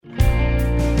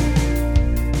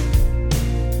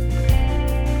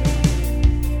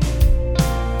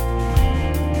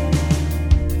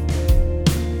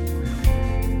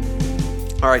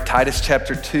right, Titus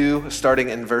chapter 2, starting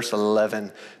in verse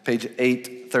 11, page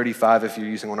 835 if you're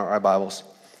using one of our Bibles.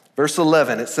 Verse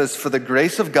 11, it says, "For the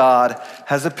grace of God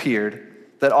has appeared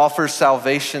that offers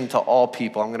salvation to all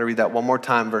people." I'm going to read that one more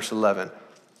time, verse 11.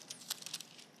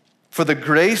 "For the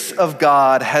grace of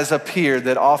God has appeared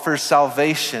that offers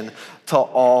salvation to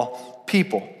all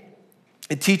people."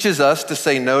 It teaches us to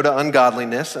say no to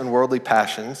ungodliness and worldly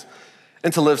passions,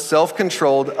 and to live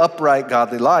self-controlled, upright,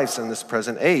 godly lives in this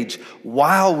present age,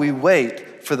 while we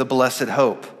wait for the blessed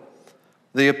hope,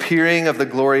 the appearing of the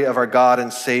glory of our God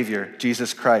and Savior,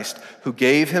 Jesus Christ, who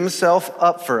gave himself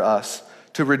up for us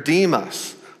to redeem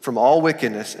us from all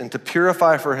wickedness and to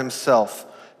purify for himself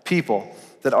people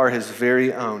that are his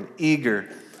very own, eager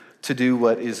to do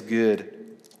what is good.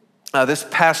 This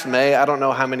past May, I don't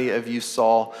know how many of you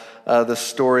saw the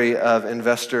story of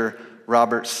investor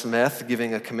Robert Smith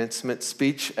giving a commencement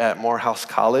speech at Morehouse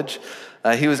College.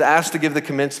 He was asked to give the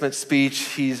commencement speech.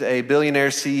 He's a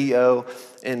billionaire CEO,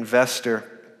 investor.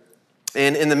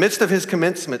 And in the midst of his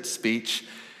commencement speech,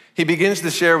 he begins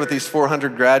to share with these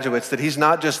 400 graduates that he's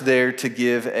not just there to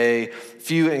give a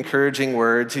few encouraging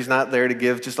words. He's not there to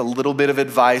give just a little bit of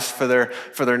advice for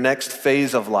their next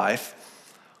phase of life.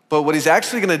 But what he's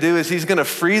actually going to do is he's going to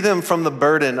free them from the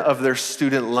burden of their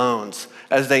student loans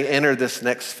as they enter this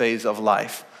next phase of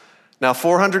life. Now,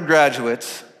 400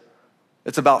 graduates,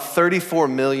 it's about $34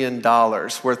 million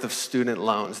worth of student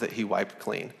loans that he wiped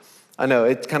clean. I know,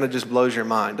 it kind of just blows your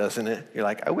mind, doesn't it? You're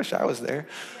like, I wish I was there.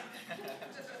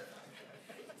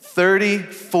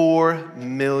 $34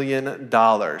 million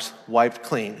wiped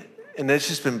clean. And it's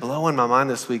just been blowing my mind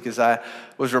this week as I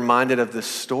was reminded of this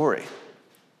story.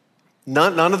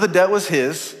 None of the debt was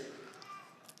his,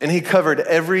 and he covered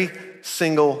every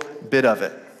single bit of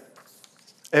it.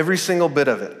 Every single bit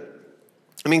of it.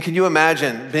 I mean, can you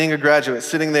imagine being a graduate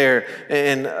sitting there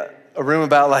in a room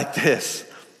about like this,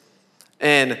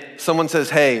 and someone says,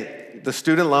 "Hey, the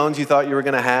student loans you thought you were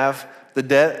gonna have, the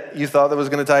debt you thought that was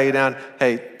gonna tie you down,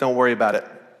 hey, don't worry about it.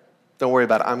 Don't worry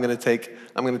about it. I'm gonna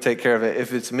take care of it."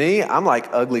 If it's me, I'm like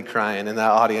ugly crying in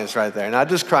that audience right there. Not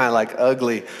just crying, like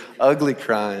ugly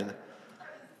crying.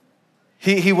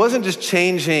 He wasn't just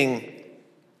changing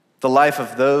the life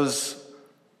of those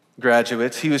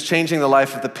graduates. He was changing the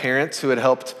life of the parents who had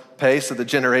helped pay, so the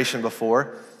generation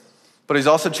before. But he's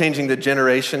also changing the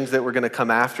generations that were going to come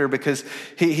after, because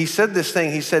he said this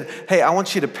thing. He said, "Hey, I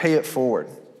want you to pay it forward.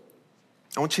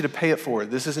 I want you to pay it forward.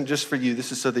 This isn't just for you.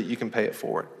 This is so that you can pay it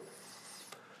forward."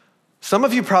 Some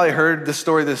of you probably heard this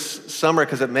story this summer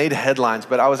because it made headlines,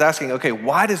 but I was asking, okay,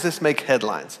 why does this make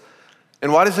headlines?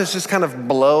 And why does this just kind of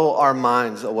blow our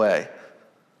minds away?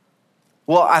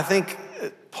 Well, I think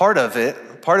part of it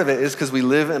is because we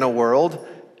live in a world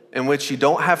in which you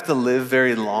don't have to live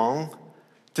very long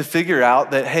to figure out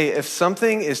that, hey, if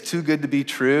something is too good to be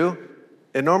true,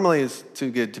 it normally is too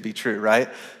good to be true, right?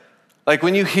 Like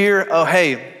when you hear, oh,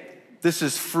 hey, this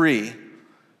is free,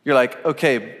 you're like,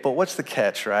 okay, but what's the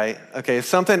catch, right? Okay, if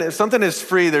something is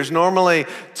free, there's normally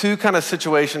two kind of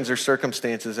situations or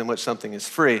circumstances in which something is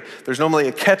free. There's normally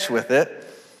a catch with it,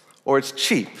 or it's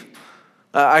cheap.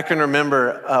 I can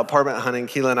remember apartment hunting.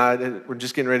 Keela and I were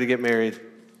just getting ready to get married.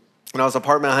 And I was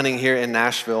apartment hunting here in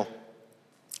Nashville.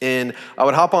 And I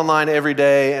would hop online every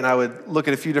day and I would look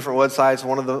at a few different websites.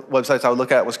 One of the websites I would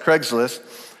look at was Craigslist.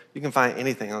 You can find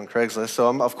anything on Craigslist. So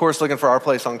I'm, of course, looking for our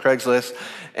place on Craigslist.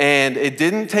 And it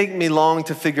didn't take me long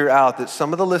to figure out that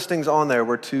some of the listings on there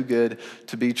were too good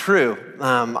to be true.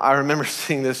 I remember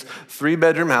seeing this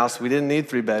 3-bedroom house. We didn't need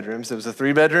 3 bedrooms. It was a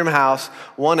 3-bedroom house,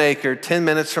 1 acre, 10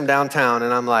 minutes from downtown.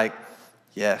 And I'm like,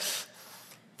 yes,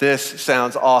 this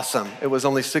sounds awesome. It was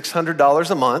only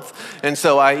 $600 a month. And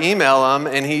so I email him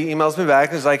and he emails me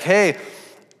back and is like, hey,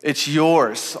 it's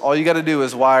yours. All you got to do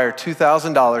is wire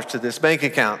 $2,000 to this bank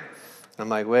account. I'm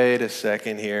like, wait a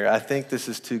second here. I think this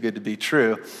is too good to be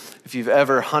true. If you've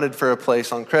ever hunted for a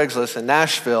place on Craigslist in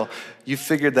Nashville, you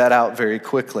figured that out very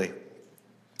quickly.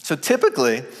 So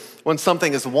typically, when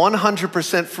something is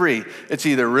 100% free, it's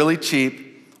either really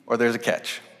cheap or there's a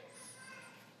catch.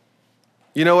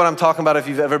 You know what I'm talking about if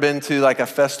you've ever been to like a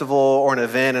festival or an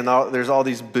event and there's all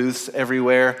these booths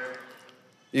everywhere.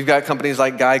 You've got companies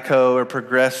like Geico or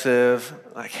Progressive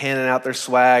like handing out their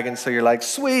swag, and so you're like,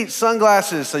 sweet,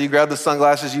 sunglasses. So you grab the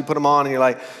sunglasses, you put them on, and you're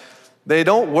like, they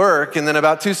don't work, and then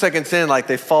about 2 seconds in, like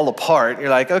they fall apart. You're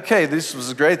like, okay, this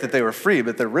was great that they were free,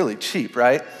 but they're really cheap,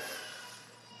 right?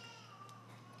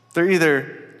 They're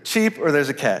either cheap or there's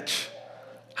a catch.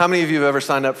 How many of you have ever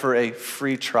signed up for a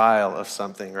free trial of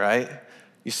something, right?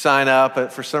 You sign up,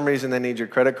 but for some reason they need your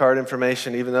credit card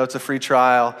information, even though it's a free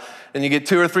trial. And you get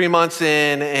 2 or 3 months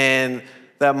in, and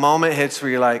that moment hits where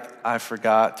you're like, I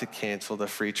forgot to cancel the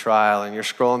free trial, and you're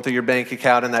scrolling through your bank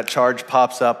account and that charge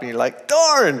pops up and you're like,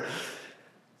 darn.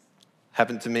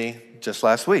 Happened to me just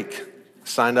last week.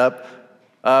 Signed up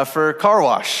for a car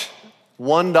wash.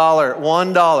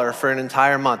 $1 for an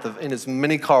entire month in as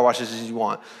many car washes as you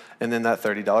want. And then that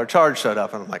 $30 charge showed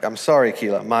up and I'm like, I'm sorry,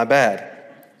 Keela, my bad.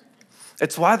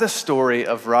 It's why the story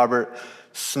of Robert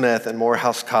Smith and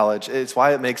Morehouse College, it's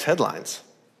why it makes headlines.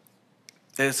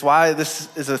 It's why this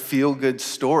is a feel-good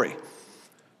story.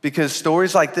 Because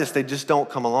stories like this, they just don't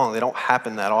come along. They don't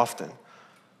happen that often.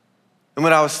 And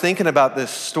when I was thinking about this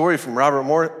story from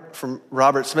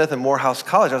Robert Smith and Morehouse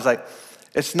College, I was like,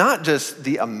 it's not just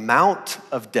the amount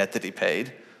of debt that he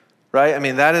paid, right? I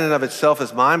mean, that in and of itself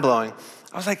is mind-blowing.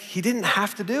 I was like, he didn't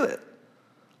have to do it.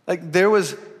 Like there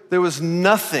was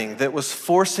nothing that was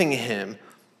forcing him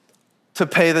to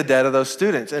pay the debt of those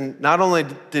students. And not only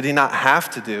did he not have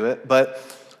to do it, but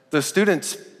the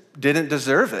students didn't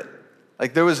deserve it.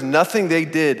 Like there was nothing they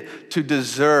did to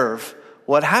deserve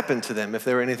what happened to them. If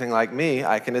they were anything like me,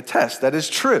 I can attest. That is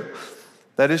true.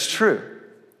 That is true.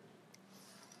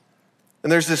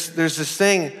 And there's this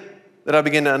thing that I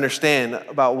begin to understand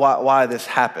about why this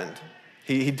happened.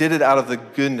 He did it out of the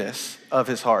goodness of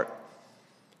his heart.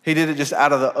 He did it just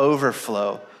out of the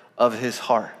overflow of his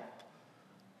heart.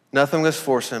 Nothing was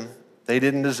forcing him. They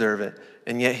didn't deserve it,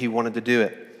 and yet he wanted to do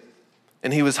it.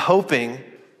 And he was hoping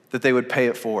that they would pay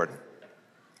it forward.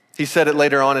 He said it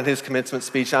later on in his commencement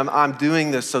speech, I'm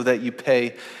doing this so that you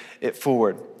pay it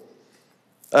forward.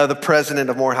 The president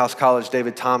of Morehouse College,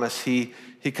 David Thomas, he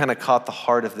kind of caught the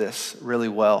heart of this really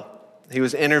well. He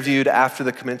was interviewed after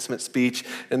the commencement speech,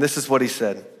 and this is what he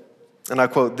said. And I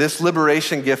quote, "This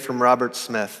liberation gift from Robert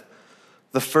Smith,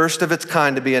 the first of its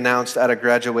kind to be announced at a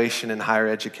graduation in higher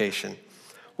education,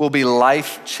 will be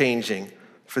life-changing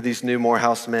for these new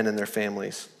Morehouse men and their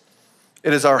families.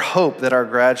 It is our hope that our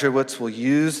graduates will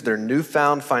use their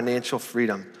newfound financial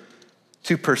freedom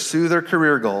to pursue their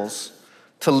career goals,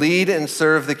 to lead and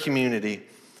serve the community,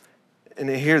 and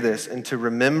to hear this, and to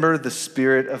remember the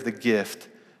spirit of the gift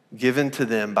given to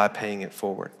them by paying it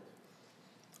forward."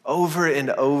 Over and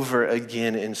over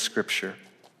again in Scripture.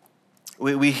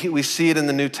 We see it in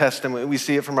the New Testament. We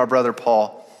see it from our brother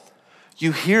Paul.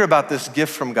 You hear about this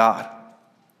gift from God.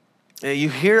 You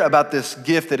hear about this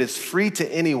gift that is free to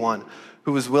anyone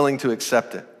who is willing to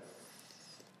accept it.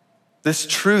 This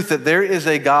truth that there is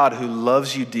a God who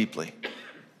loves you deeply.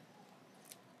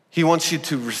 He wants you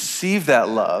to receive that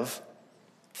love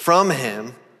from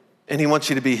him, and he wants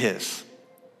you to be his.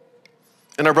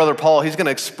 And our brother Paul, he's going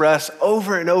to express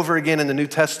over and over again in the New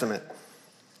Testament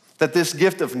that this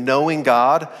gift of knowing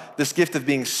God, this gift of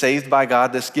being saved by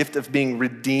God, this gift of being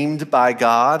redeemed by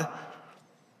God,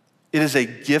 it is a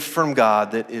gift from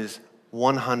God that is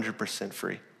 100%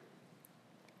 free.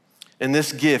 And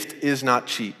this gift is not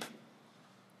cheap.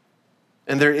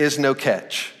 And there is no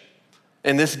catch.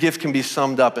 And this gift can be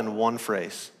summed up in one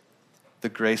phrase: the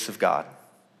grace of God.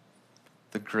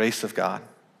 The grace of God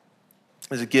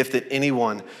is a gift that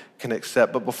anyone can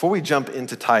accept. But before we jump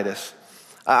into Titus,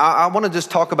 I want to just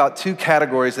talk about two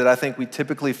categories that I think we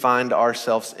typically find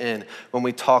ourselves in when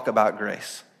we talk about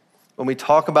grace, when we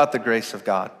talk about the grace of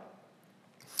God.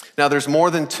 Now, there's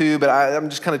more than two, but I'm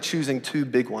just kind of choosing two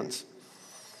big ones.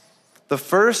 The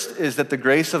first is that the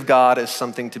grace of God is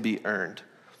something to be earned.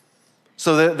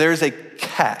 So there's a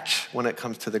catch when it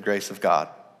comes to the grace of God.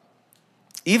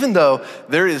 Even though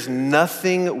there is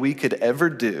nothing we could ever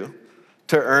do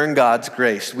to earn God's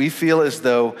grace, we feel as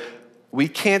though we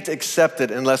can't accept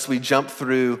it unless we jump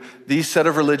through these set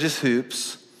of religious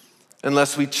hoops,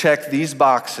 unless we check these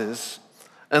boxes,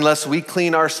 unless we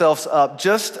clean ourselves up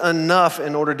just enough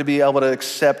in order to be able to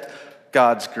accept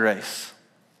God's grace.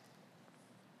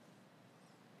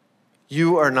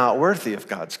 You are not worthy of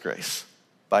God's grace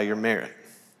by your merit.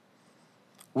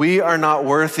 We are not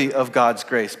worthy of God's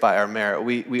grace by our merit.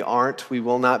 We aren't, we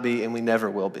will not be, and we never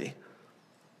will be.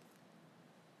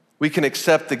 We can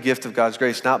accept the gift of God's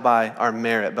grace not by our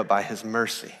merit, but by his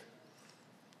mercy.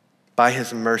 By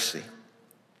his mercy.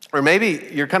 Or maybe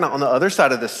you're kind of on the other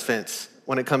side of this fence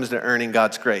when it comes to earning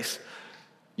God's grace.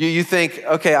 You think,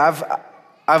 okay,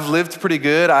 I've lived pretty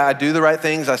good. I do the right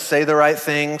things. I say the right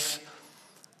things.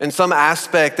 In some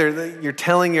aspect, you're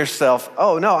telling yourself,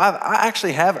 oh no, I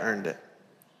actually have earned it.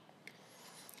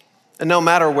 And no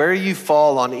matter where you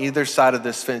fall on either side of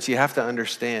this fence, you have to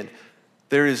understand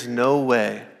there is no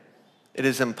way, it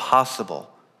is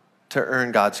impossible to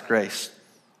earn God's grace.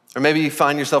 Or maybe you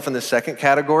find yourself in the second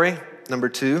category, number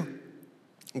two.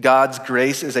 God's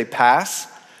grace is a pass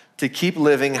to keep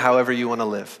living however you want to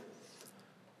live.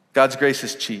 God's grace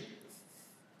is cheap.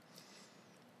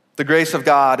 The grace of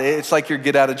God, it's like your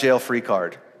get out of jail free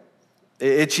card.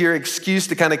 It's your excuse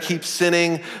to kind of keep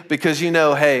sinning because you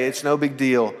know, hey, it's no big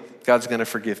deal. God's gonna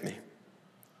forgive me.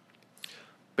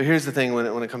 But here's the thing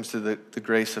when it comes to the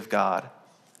grace of God.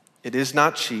 It is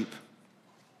not cheap,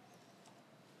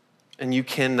 and you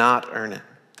cannot earn it.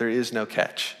 There is no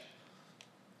catch.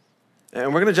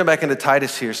 And we're gonna jump back into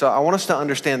Titus here. So I want us to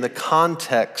understand the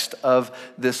context of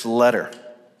this letter,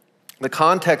 the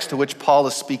context to which Paul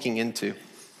is speaking into.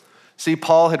 See,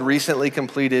 Paul had recently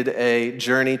completed a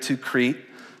journey to Crete.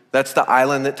 That's the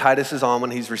island that Titus is on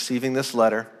when he's receiving this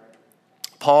letter.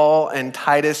 Paul and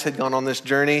Titus had gone on this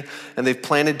journey, and they've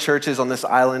planted churches on this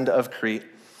island of Crete.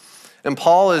 And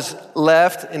Paul is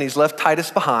left, and he's left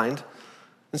Titus behind.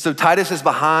 And so Titus is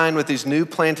behind with these new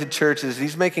planted churches.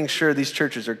 He's making sure these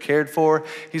churches are cared for.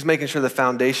 He's making sure the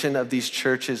foundation of these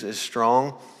churches is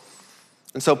strong.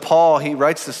 And so Paul, he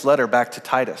writes this letter back to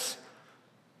Titus,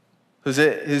 who's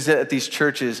at these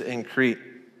churches in Crete.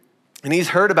 And he's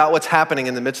heard about what's happening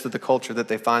in the midst of the culture that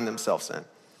they find themselves in.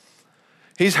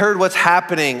 He's heard what's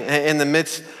happening in the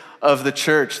midst of the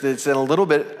church that's in a little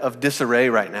bit of disarray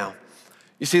right now.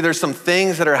 You see, there's some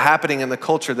things that are happening in the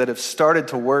culture that have started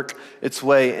to work its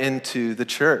way into the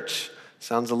church.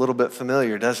 Sounds a little bit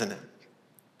familiar, doesn't it?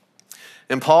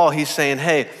 And Paul, he's saying,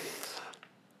 hey,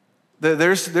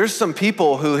 there's some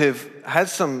people who have had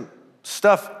some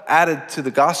stuff added to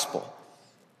the gospel.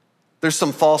 There's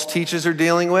some false teachers they're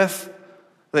dealing with.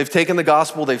 They've taken the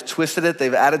gospel, they've twisted it,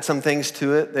 they've added some things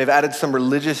to it. They've added some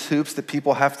religious hoops that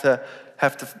people have to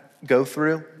go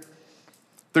through.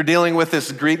 They're dealing with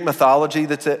this Greek mythology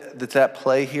that's at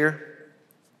play here.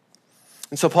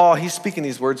 And so Paul, he's speaking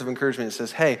these words of encouragement and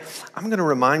says, hey, I'm gonna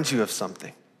remind you of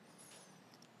something.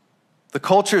 The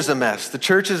culture's a mess. The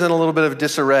church is in a little bit of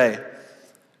disarray.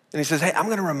 And he says, hey, I'm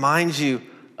gonna remind you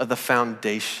of the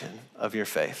foundation of your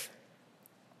faith.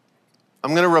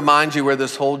 I'm gonna remind you where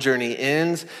this whole journey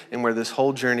ends and where this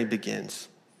whole journey begins.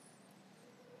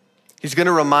 He's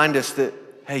gonna remind us that,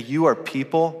 hey, you are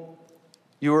people,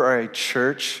 you are a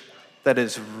church that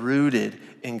is rooted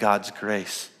in God's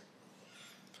grace.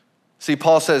 See,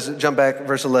 Paul says, jump back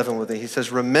verse 11 with me. He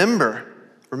says, remember,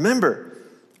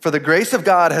 for the grace of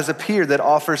God has appeared that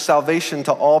offers salvation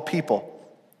to all people.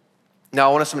 Now,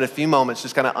 I want to spend a few moments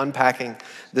just kind of unpacking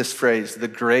this phrase, the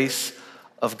grace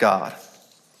of God.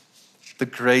 The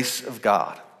grace of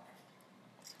God.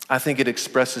 I think it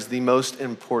expresses the most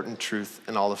important truth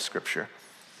in all of Scripture.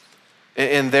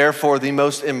 And therefore, the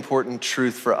most important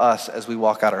truth for us as we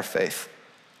walk out our faith.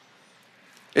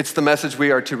 It's the message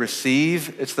we are to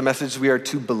receive. It's the message we are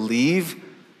to believe.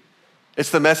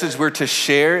 It's the message we're to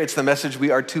share. It's the message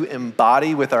we are to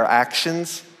embody with our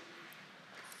actions.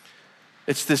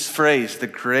 It's this phrase, the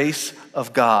grace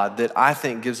of God, that I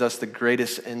think gives us the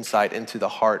greatest insight into the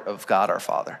heart of God our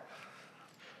Father.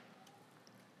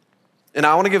 And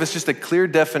I want to give us just a clear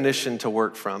definition to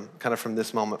work from, kind of from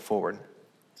this moment forward.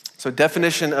 So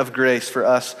definition of grace for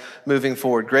us moving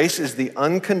forward. Grace is the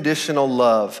unconditional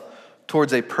love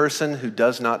towards a person who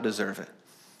does not deserve it.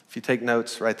 If you take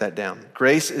notes, write that down.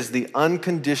 Grace is the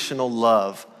unconditional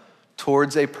love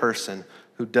towards a person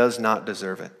who does not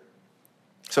deserve it.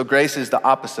 So grace is the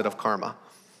opposite of karma,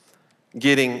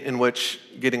 getting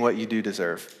what you do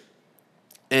deserve.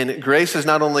 And grace is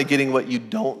not only getting what you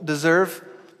don't deserve,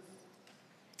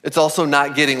 it's also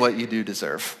not getting what you do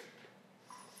deserve.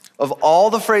 Of all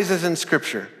the phrases in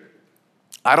Scripture,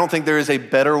 I don't think there is a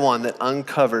better one that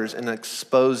uncovers and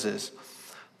exposes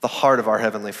the heart of our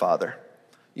Heavenly Father.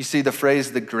 You see the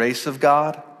phrase, the grace of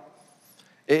God,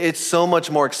 it's so much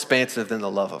more expansive than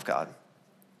the love of God.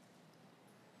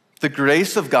 The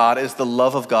grace of God is the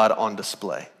love of God on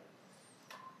display.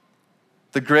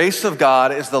 The grace of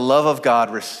God is the love of God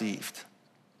received.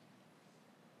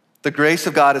 The grace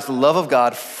of God is the love of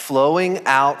God flowing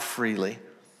out freely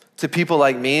to people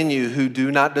like me and you who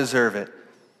do not deserve it.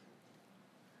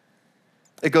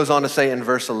 It goes on to say in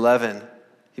verse 11,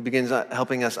 he begins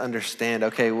helping us understand,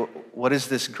 okay, what is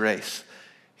this grace?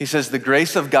 He says, the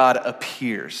grace of God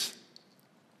appears.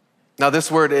 Now this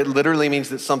word, it literally means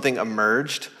that something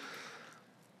emerged,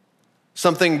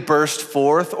 something burst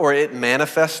forth, or it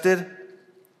manifested.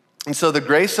 And so the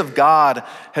grace of God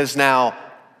has now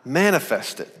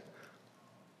manifested.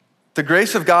 The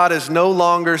grace of God is no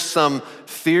longer some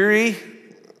theory.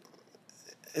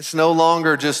 It's no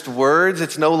longer just words.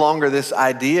 It's no longer this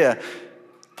idea.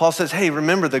 Paul says, hey,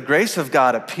 remember, the grace of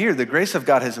God appeared. The grace of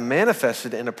God has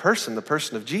manifested in a person, the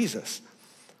person of Jesus.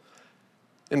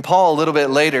 And Paul, a little bit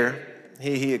later,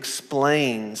 he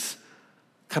explains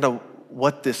kind of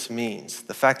what this means.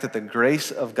 The fact that the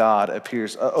grace of God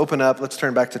appears. Open up, let's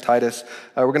turn back to Titus.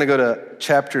 We're going to go to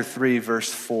chapter 3,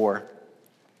 verse 4.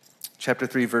 Chapter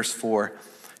 3, verse 4.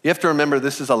 You have to remember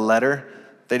this is a letter.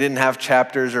 They didn't have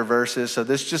chapters or verses, so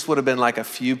this just would have been like a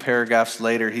few paragraphs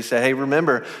later. He said, hey,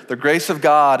 remember, the grace of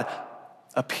God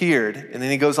appeared, and then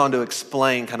he goes on to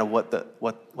explain kind of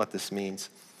what this means.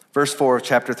 Verse 4 of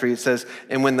chapter 3, it says,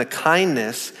 and when the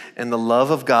kindness and the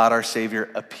love of God, our Savior,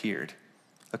 appeared.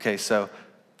 Okay, so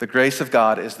the grace of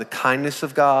God is the kindness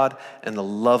of God and the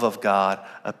love of God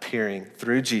appearing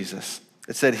through Jesus.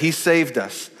 It said he saved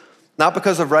us, not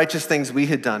because of righteous things we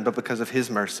had done, but because of his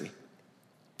mercy.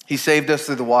 He saved us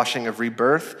through the washing of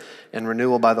rebirth and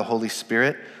renewal by the Holy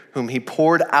Spirit, whom he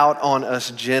poured out on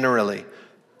us generously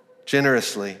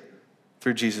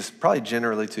through Jesus, probably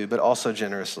generally too, but also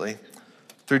generously,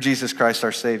 through Jesus Christ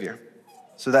our Savior,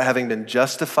 so that having been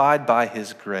justified by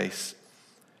his grace,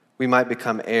 we might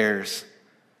become heirs.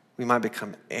 We might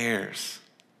become heirs,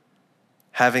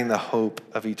 having the hope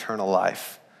of eternal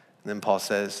life. And then Paul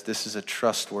says, this is a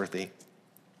trustworthy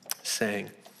saying.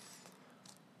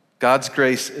 God's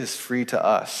grace is free to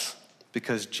us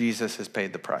because Jesus has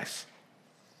paid the price.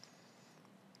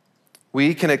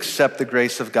 We can accept the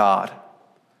grace of God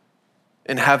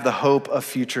and have the hope of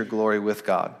future glory with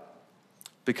God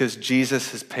because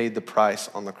Jesus has paid the price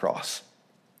on the cross.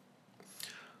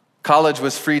 College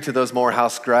was free to those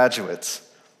Morehouse graduates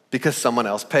because someone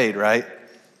else paid, right?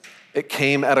 It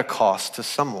came at a cost to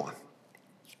someone.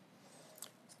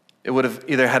 It would have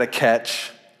either had a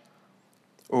catch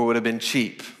or it would have been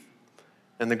cheap.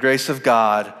 And the grace of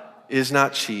God is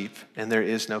not cheap and there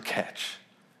is no catch.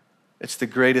 It's the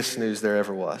greatest news there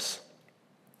ever was.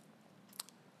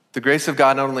 The grace of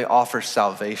God not only offers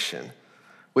salvation,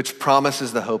 which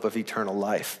promises the hope of eternal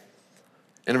life.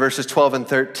 In verses 12 and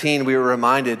 13, we were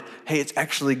reminded, hey, it's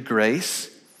actually grace.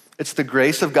 It's the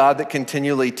grace of God that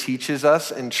continually teaches us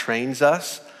and trains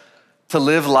us to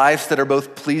live lives that are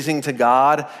both pleasing to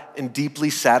God and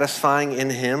deeply satisfying in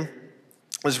him.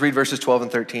 Let's read verses 12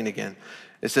 and 13 again.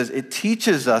 It says, it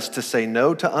teaches us to say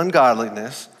no to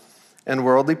ungodliness and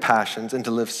worldly passions and to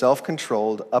live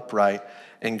self-controlled, upright,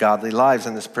 and godly lives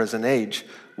in this present age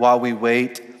while we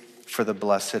wait for the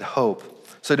blessed hope.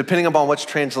 So depending upon which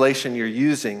translation you're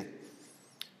using,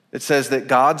 it says that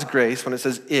God's grace, when it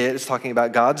says it's talking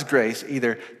about God's grace,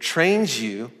 either trains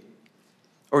you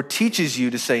or teaches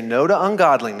you to say no to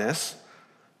ungodliness,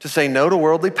 to say no to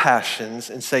worldly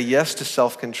passions, and say yes to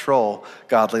self-control,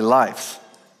 godly lives.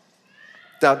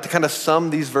 Now, to kind of sum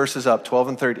these verses up, 12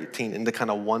 and 13, into kind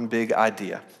of one big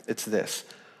idea, it's this.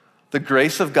 The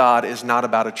grace of God is not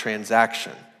about a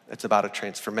transaction. It's about a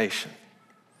transformation.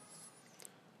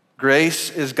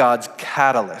 Grace is God's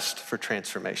catalyst for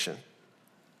transformation,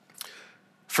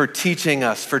 for teaching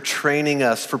us, for training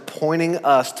us, for pointing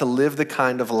us to live the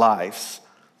kind of lives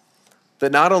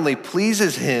that not only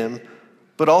pleases him,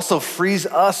 but also frees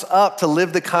us up to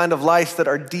live the kind of lives that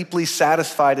are deeply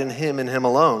satisfied in him and him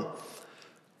alone.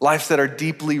 Lives that are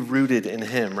deeply rooted in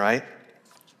him, right?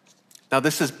 Now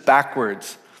this is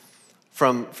backwards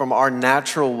from our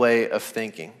natural way of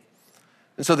thinking.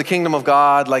 And so the kingdom of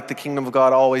God, like the kingdom of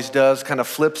God always does, kind of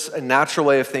flips a natural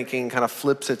way of thinking, kind of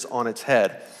flips it on its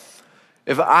head.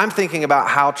 If I'm thinking about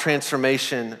how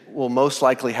transformation will most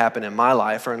likely happen in my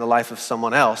life or in the life of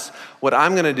someone else, what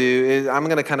I'm gonna do is I'm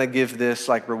gonna kind of give this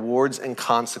like rewards and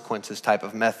consequences type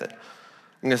of method.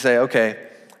 I'm gonna say, okay,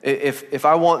 if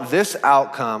I want this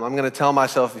outcome, I'm gonna tell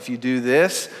myself, if you do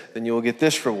this, then you will get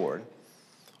this reward.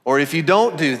 Or if you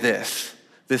don't do this,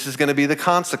 this is gonna be the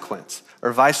consequence,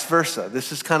 or vice versa.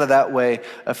 This is kind of that way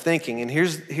of thinking. And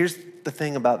here's the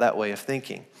thing about that way of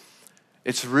thinking.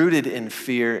 It's rooted in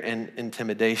fear and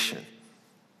intimidation,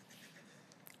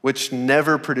 which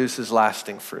never produces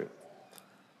lasting fruit,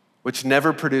 which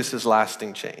never produces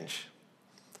lasting change,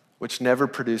 which never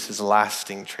produces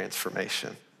lasting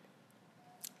transformation.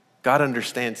 God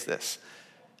understands this.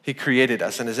 He created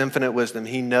us in his infinite wisdom.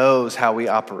 He knows how we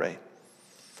operate.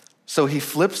 So he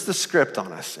flips the script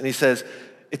on us and he says,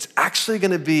 it's actually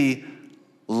gonna be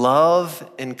love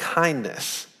and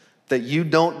kindness that you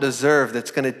don't deserve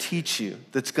that's gonna teach you,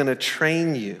 that's gonna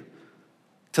train you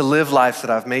to live lives that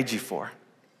I've made you for.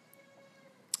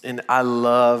 And I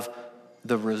love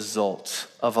the results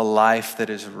of a life that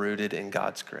is rooted in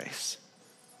God's grace.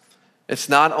 It's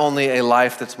not only a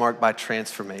life that's marked by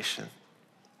transformation,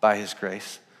 by his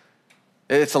grace.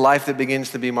 It's a life that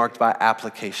begins to be marked by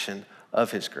application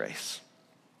of his grace.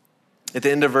 At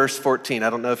the end of verse 14, I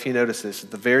don't know if you notice this,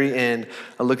 at the very end,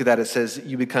 I look at that, it says,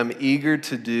 you become eager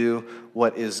to do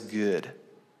what is good.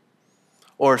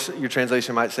 Or your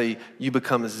translation might say, you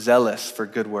become zealous for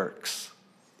good works.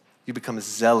 You become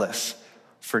zealous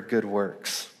for good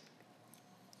works.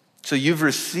 So you've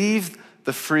received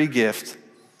the free gift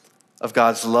of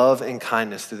God's love and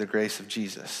kindness through the grace of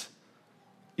Jesus.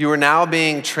 You are now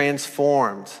being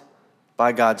transformed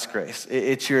by God's grace.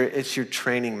 It's your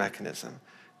training mechanism.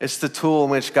 It's the tool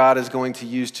in which God is going to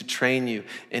use to train you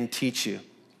and teach you.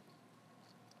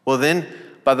 Well, then,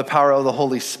 by the power of the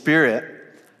Holy Spirit,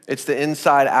 it's the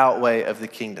inside out way of the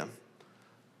kingdom.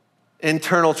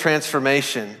 Internal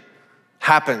transformation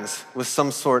happens with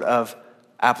some sort of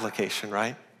application,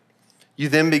 right? You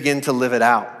then begin to live it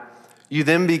out. You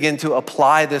then begin to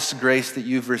apply this grace that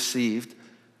you've received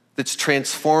that's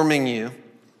transforming you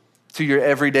to your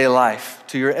everyday life,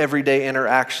 to your everyday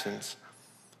interactions,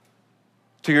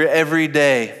 to your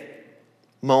everyday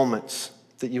moments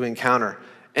that you encounter.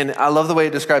 And I love the way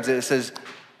it describes it. It says,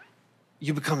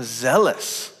 you become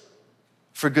zealous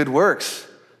for good works.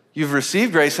 You've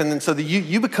received grace, and then so that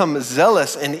you become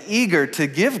zealous and eager to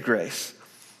give grace.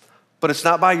 But it's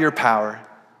not by your power.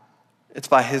 It's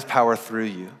by his power through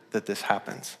you that this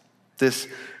happens. This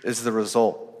is the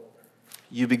result.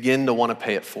 You begin to want to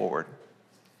pay it forward.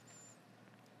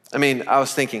 I mean, I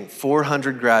was thinking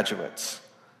 400 graduates,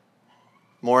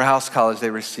 Morehouse College, they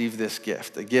received this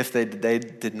gift, a gift they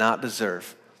did not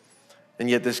deserve, and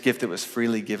yet this gift that was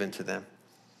freely given to them.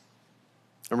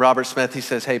 And Robert Smith, he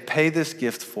says, hey, pay this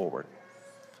gift forward.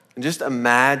 And just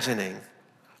imagining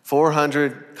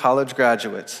 400 college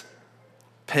graduates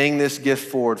paying this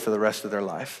gift forward for the rest of their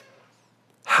life.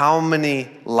 How many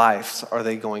lives are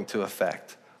they going to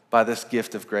affect by this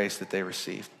gift of grace that they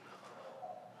received?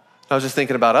 I was just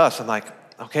thinking about us. I'm like,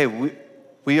 okay,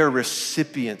 we are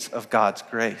recipients of God's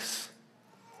grace.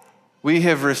 We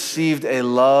have received a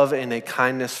love and a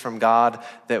kindness from God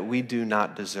that we do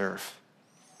not deserve.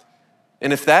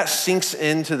 And if that sinks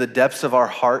into the depths of our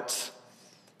hearts,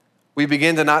 we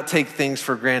begin to not take things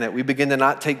for granted. We begin to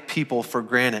not take people for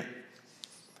granted.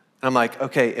 And I'm like,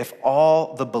 okay, if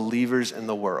all the believers in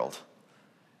the world,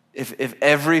 if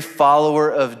every follower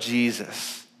of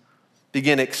Jesus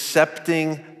begin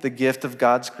accepting the gift of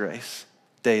God's grace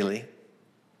daily,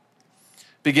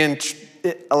 begin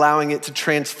allowing it to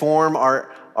transform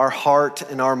our heart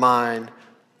and our mind,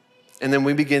 and then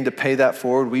we begin to pay that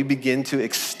forward, we begin to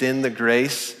extend the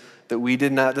grace that we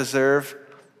did not deserve,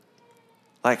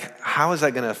 like, how is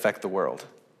that gonna affect the world?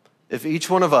 If each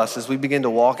one of us, as we begin to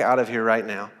walk out of here right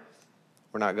now,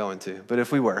 we're not going to, but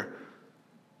if we were,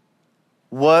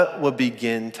 what would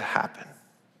begin to happen?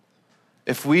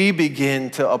 If we begin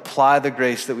to apply the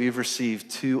grace that we've received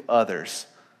to others,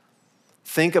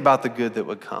 think about the good that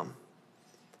would come.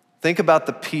 Think about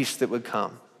the peace that would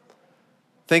come.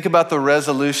 Think about the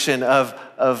resolution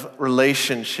of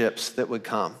relationships that would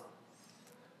come.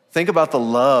 Think about the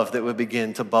love that would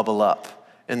begin to bubble up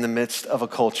in the midst of a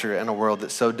culture and a world that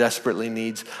so desperately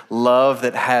needs love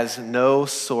that has no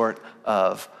sort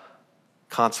of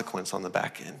consequence on the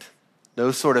back end,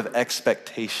 no sort of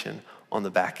expectation on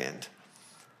the back end.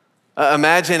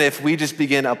 Imagine if we just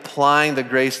begin applying the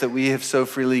grace that we have so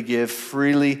freely give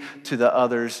freely to the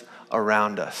others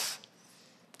around us.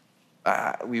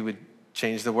 We would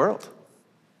change the world.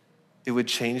 It would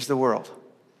change the world.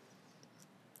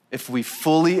 If we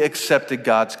fully accepted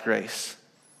God's grace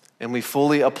and we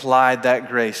fully applied that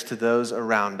grace to those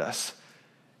around us,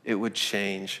 it would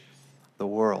change the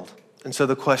world. And so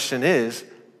the question is,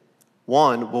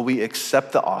 one, will we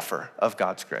accept the offer of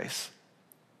God's grace?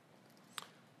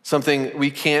 Something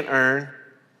we can't earn,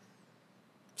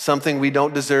 something we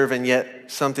don't deserve, and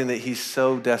yet something that he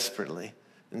so desperately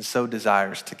and so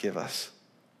desires to give us.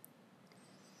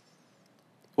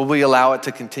 Will we allow it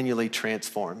to continually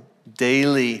transform,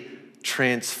 daily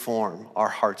transform our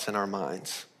hearts and our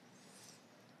minds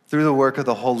through the work of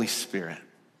the Holy Spirit?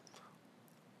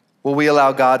 Will we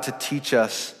allow God to teach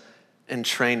us and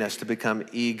train us to become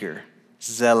eager,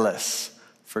 zealous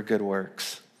for good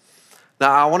works?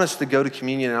 Now, I want us to go to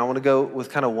communion, and I want to go with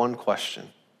kind of one question.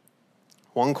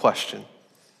 One question.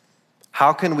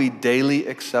 How can we daily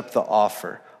accept the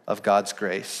offer of God's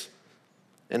grace?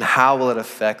 And how will it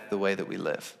affect the way that we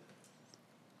live?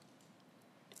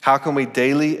 How can we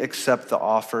daily accept the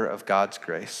offer of God's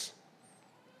grace?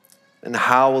 And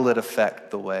how will it affect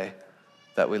the way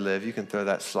that we live? You can throw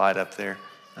that slide up there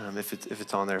if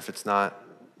it's on there. If it's not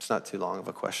too long of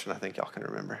a question. I think y'all can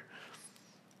remember.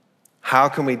 How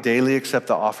can we daily accept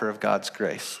the offer of God's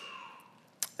grace?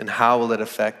 And how will it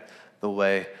affect the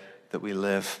way that we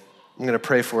live? I'm going to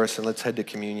pray for us, and let's head to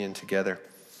communion together.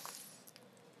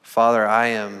 Father, I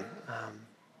am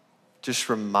just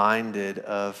reminded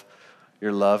of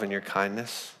your love and your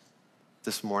kindness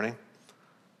this morning.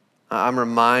 I'm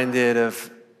reminded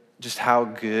of just how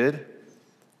good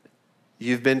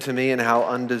you've been to me and how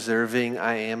undeserving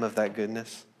I am of that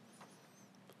goodness.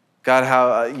 God,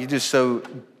 how you just so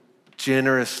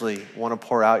generously want to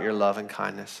pour out your love and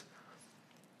kindness.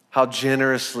 How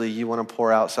generously you want to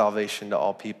pour out salvation to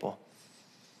all people.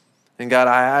 And God,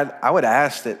 I would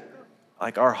ask that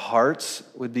like our hearts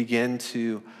would begin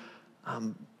to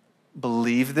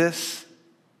believe this,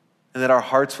 and that our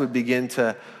hearts would begin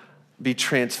to be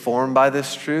transformed by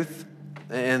this truth,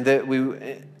 and that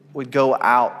we would go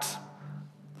out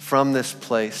from this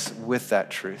place with that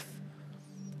truth.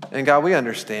 And God, we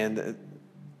understand that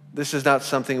this is not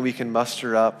something we can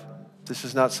muster up. This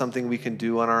is not something we can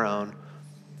do on our own.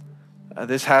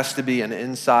 This has to be an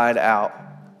inside-out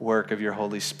work of your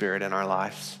Holy Spirit in our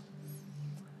lives.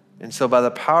 And so by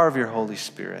the power of your Holy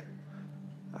Spirit,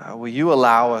 will you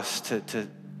allow us to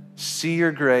see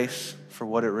your grace for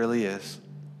what it really is,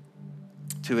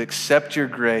 to accept your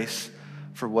grace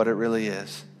for what it really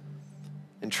is,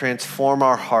 and transform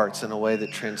our hearts in a way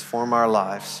that transform our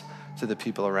lives to the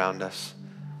people around us.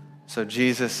 So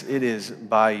Jesus, it is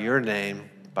by your name,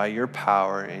 by your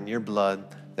power and your blood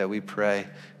that we pray.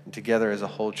 And together as a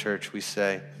whole church, we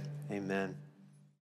say, amen.